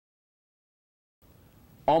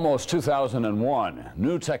Almost 2001,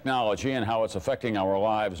 new technology and how it's affecting our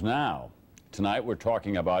lives now. Tonight we're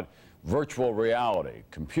talking about virtual reality,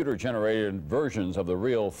 computer-generated versions of the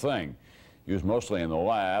real thing, used mostly in the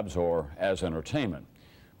labs or as entertainment.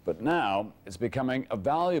 But now it's becoming a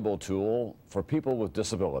valuable tool for people with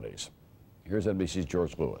disabilities. Here's NBC's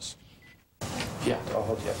George Lewis. Yeah, I'll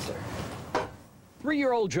hold you up there.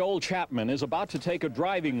 3-year-old Joel Chapman is about to take a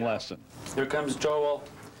driving lesson. Here comes Joel.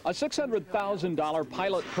 A $600,000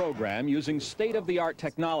 pilot program using state-of-the-art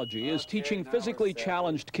technology is teaching physically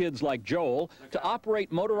challenged kids like Joel to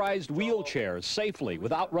operate motorized wheelchairs safely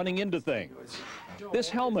without running into things. This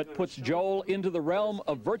helmet puts Joel into the realm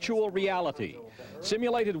of virtual reality,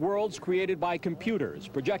 simulated worlds created by computers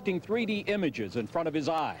projecting 3D images in front of his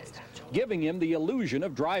eyes, giving him the illusion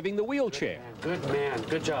of driving the wheelchair. Good man,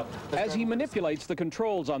 good job. As he manipulates the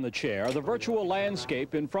controls on the chair, the virtual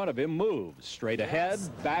landscape in front of him moves straight ahead,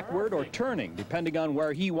 backward, or turning, depending on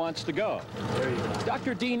where he wants to go. There you go.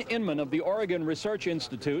 Dr. Dean Inman of the Oregon Research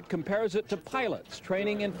Institute compares it to pilots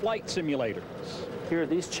training in flight simulators. Here,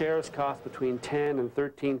 these chairs cost between $10,000 and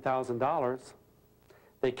 $13,000.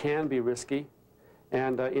 They can be risky,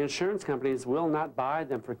 and insurance companies will not buy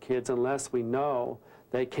them for kids unless we know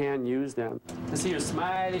they can use them. I see your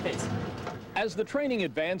smiley face. As the training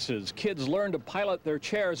advances, kids learn to pilot their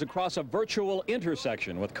chairs across a virtual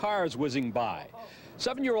intersection with cars whizzing by.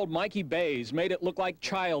 7-year-old Mikey Bays made it look like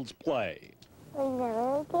child's play.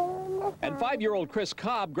 And 5-year-old Chris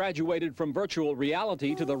Cobb graduated from virtual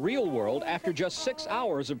reality to the real world after just 6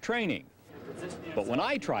 hours of training. But when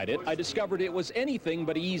I tried it, I discovered it was anything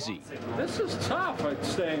but easy. This is tough,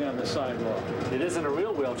 staying on the sidewalk. It is in a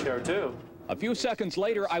real wheelchair, too. A few seconds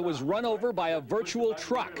later, I was run over by a virtual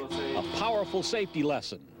truck, a powerful safety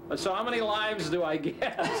lesson. So how many lives do I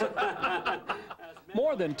get?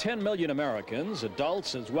 More than 10 million Americans,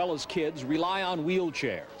 adults as well as kids, rely on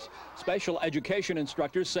wheelchairs. Special education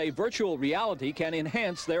instructors say virtual reality can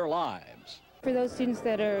enhance their lives. For those students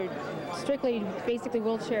that are strictly, basically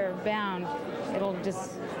wheelchair bound, it'll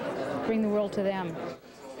just bring the world to them.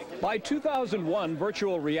 By 2001,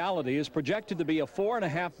 virtual reality is projected to be a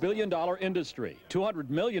 $4.5 billion industry,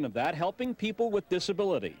 200 million of that helping people with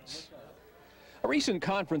disabilities. A recent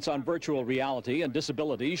conference on virtual reality and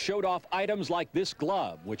disabilities showed off items like this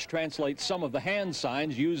glove, which translates some of the hand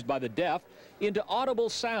signs used by the deaf into audible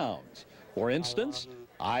sounds. For instance,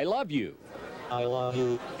 I love you. I love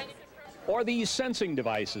you. Or these sensing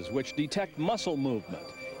devices which detect muscle movement,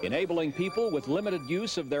 enabling people with limited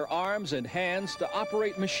use of their arms and hands to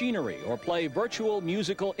operate machinery or play virtual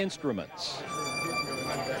musical instruments.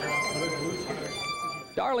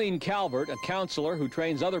 Darlene Calvert, a counselor who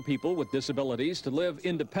trains other people with disabilities to live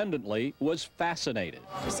independently, was fascinated.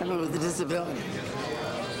 For someone with a disability,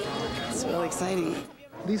 it's really exciting.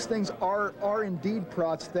 These things are indeed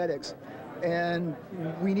prosthetics, and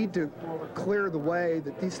we need to clear the way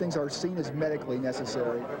that these things are seen as medically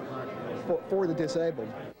necessary for the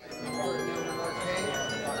disabled.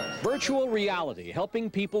 Virtual reality helping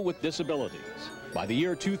people with disabilities. By the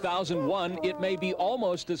year 2001, it may be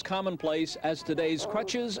almost as commonplace as today's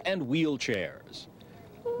crutches and wheelchairs.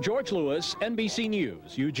 George Lewis, NBC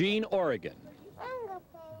News, Eugene, Oregon.